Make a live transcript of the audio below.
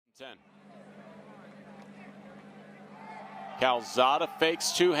10. Calzada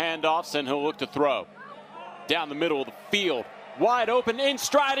fakes 2 handoffs, and he'll look to throw. Down the middle of the field, wide open, in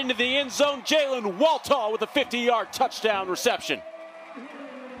stride into the end zone. Jalen Waltall with a 50-yard touchdown reception.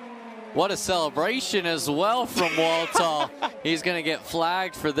 What a celebration as well from Waltall. He's going to get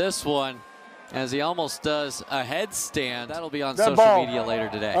flagged for this one as he almost does a headstand. That'll be on social media later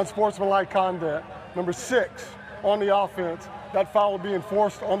today. Unsportsmanlike conduct. Number 6 on the offense. That foul will be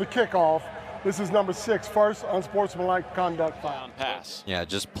enforced on the kickoff. This is number 6, first unsportsmanlike conduct foul. Pass. Yeah,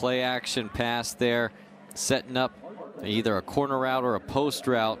 just play action pass there, setting up either a corner route or a post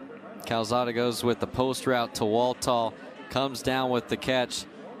route. Calzada goes with the post route to Waltall, comes down with the catch,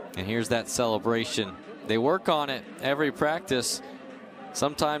 and here's that celebration. They work on it every practice.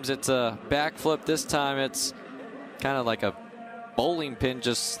 Sometimes it's a backflip. This time it's kind of like a bowling pin,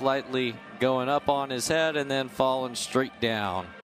 just slightly going up on his head and then falling straight down.